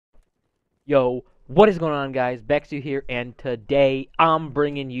Yo, what is going on, guys? Bexu here, and today I'm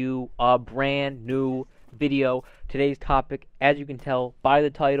bringing you a brand new video. Today's topic, as you can tell by the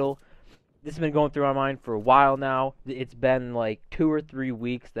title, this has been going through my mind for a while now. It's been like 2 or 3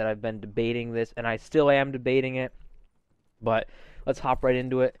 weeks that I've been debating this, and I still am debating it, but let's hop right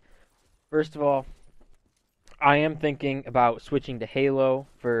into it. First of all, I am thinking about switching to Halo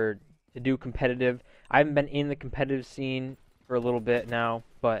to do competitive. I haven't been in the competitive scene for a little bit now,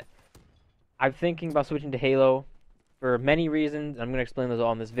 but I'm thinking about switching to Halo for many reasons. I'm going to explain those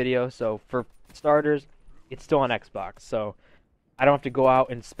all in this video. So, for starters, it's still on Xbox, so I don't have to go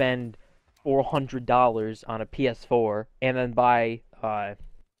out and spend $400 on a PS4 and then buy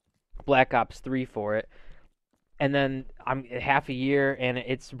Black Ops 3 for it. And then I'm half a year, and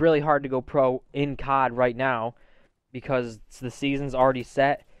it's really hard to go pro in COD right now because the season's already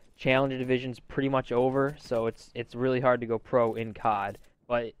set. Challenger Division's pretty much over, so it's really hard to go pro in COD.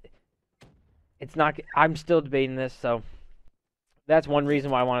 But it's not. I'm still debating this, so that's one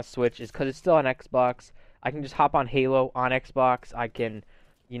reason why I want to switch is because it's still on Xbox. I can just hop on Halo on Xbox. I can,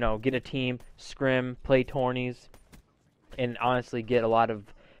 get a team, scrim, play tourneys, and honestly get a lot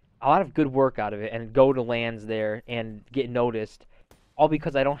of good work out of it, and go to lands there and get noticed, all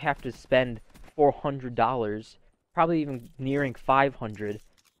because I don't have to spend $400, probably even nearing 500,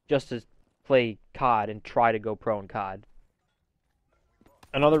 just to play COD and try to go pro in COD.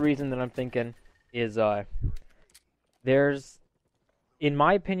 Another reason that I'm thinking is there's in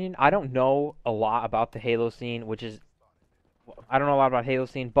my opinion, I don't know a lot about the Halo scene, I don't know a lot about Halo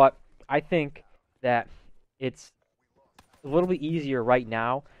scene, but I think that it's a little bit easier right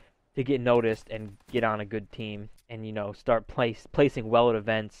now to get noticed and get on a good team and start placing well at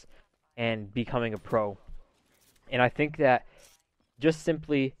events and becoming a pro. And I think that just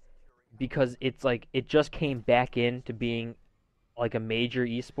simply because it's like it just came back into being like a major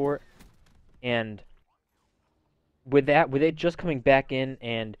esport, and with it just coming back in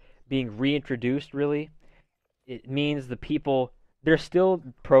and being reintroduced, really, it means the people. There's still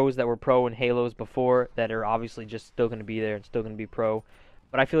pros that were pro in Halos before that are obviously just still going to be there and still going to be pro,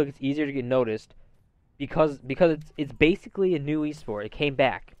 but I feel like it's easier to get noticed because it's basically a new esport. It came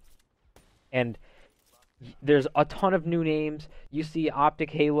back, and there's a ton of new names. You see Optic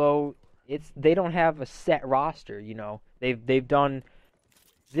Halo. They don't have a set roster. They've done.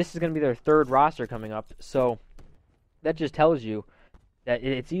 This is going to be their third roster coming up, so that just tells you that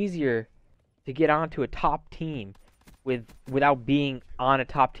it's easier to get onto a top team without being on a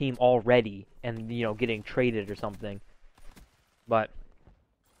top team already and getting traded or something. But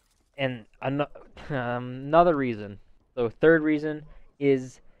and another reason, so third reason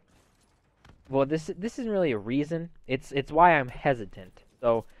is, well, this isn't really a reason. It's why I'm hesitant.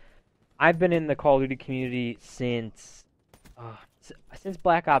 So I've been in the Call of Duty community since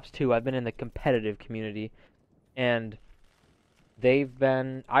Black Ops 2. I've been in the competitive community, and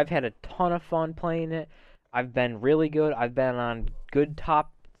I've had a ton of fun playing it. I've been really good. I've been on good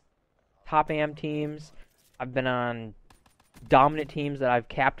top AM teams. I've been on dominant teams that I've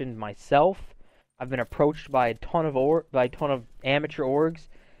captained myself. I've been approached by a ton of amateur orgs,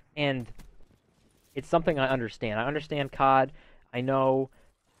 and it's something I understand. I understand COD. I know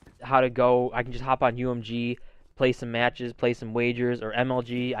how to go. I can just hop on UMG, play some matches, play some wagers, or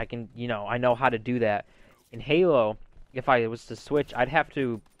MLG. I know how to do that. In Halo, if I was to switch, I'd have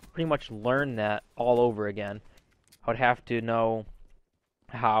to pretty much learn that all over again. I would have to know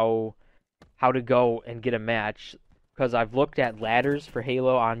how to go and get a match, because I've looked at ladders for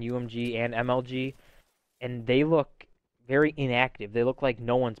Halo on UMG and MLG, and they look very inactive. They look like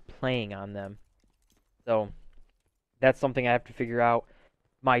no one's playing on them. So that's something I have to figure out.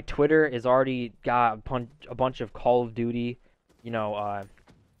 My Twitter is already got a bunch of Call of Duty,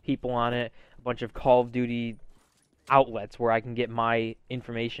 people on it, a bunch of Call of Duty outlets where I can get my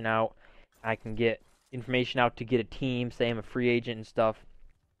information out. I can get information out to get a team, say I'm a free agent and stuff,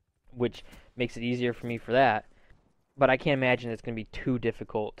 which makes it easier for me for that. But I can't imagine it's going to be too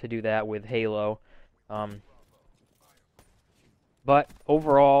difficult to do that with Halo. Um, but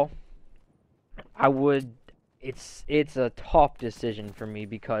overall, I would. It's a tough decision for me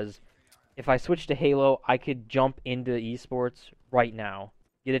because if I switch to Halo, I could jump into esports right now,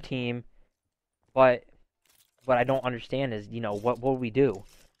 get a team, but what I don't understand is, what will we do?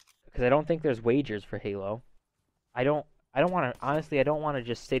 Because I don't think there's wagers for Halo. I don't want to, honestly, I don't want to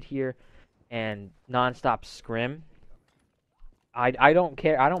just sit here and nonstop scrim. I don't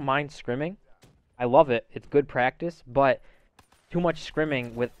care. I don't mind scrimming. I love it. It's good practice, but too much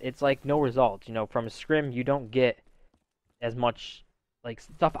scrimming it's like no results. From a scrim you don't get as much like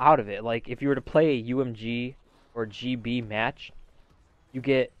stuff out of it. Like if you were to play a UMG or GB match, you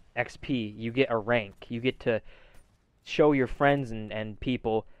get XP. You get a rank. You get to show your friends and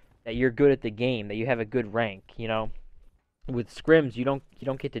people that you're good at the game, that you have a good rank, you know. With scrims, you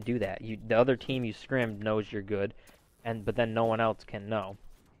don't get to do that. The other team you scrimmed knows you're good, but then no one else can know.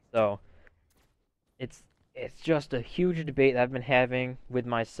 So it's it's just a huge debate that I've been having with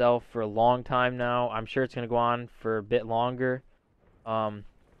myself for a long time now. I'm sure it's gonna go on for a bit longer. Um,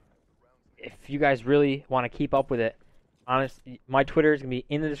 if you guys really want to keep up with it, honestly, my Twitter is gonna be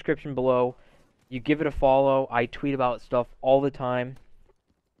in the description below. You give it a follow. I tweet about stuff all the time.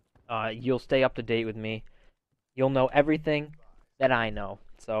 You'll stay up to date with me. You'll know everything that I know.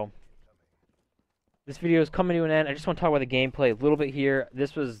 So this video is coming to an end. I just want to talk about the gameplay a little bit here.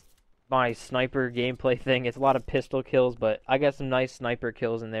 This was my sniper gameplay thing. It's a lot of pistol kills, but I got some nice sniper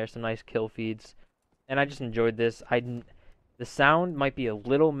kills in there, some nice kill feeds, and I just enjoyed this. The sound might be a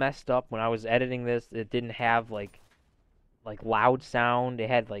little messed up when I was editing this. It didn't have like loud sound. It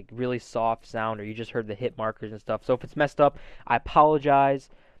had like really soft sound, or you just heard the hit markers and stuff. So if it's messed up, I apologize.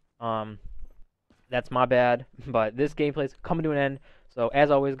 That's my bad. But this gameplay is coming to an end. So as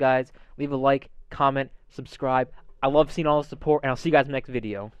always, guys, leave a like, comment, subscribe. I love seeing all the support, and I'll see you guys in the next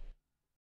video.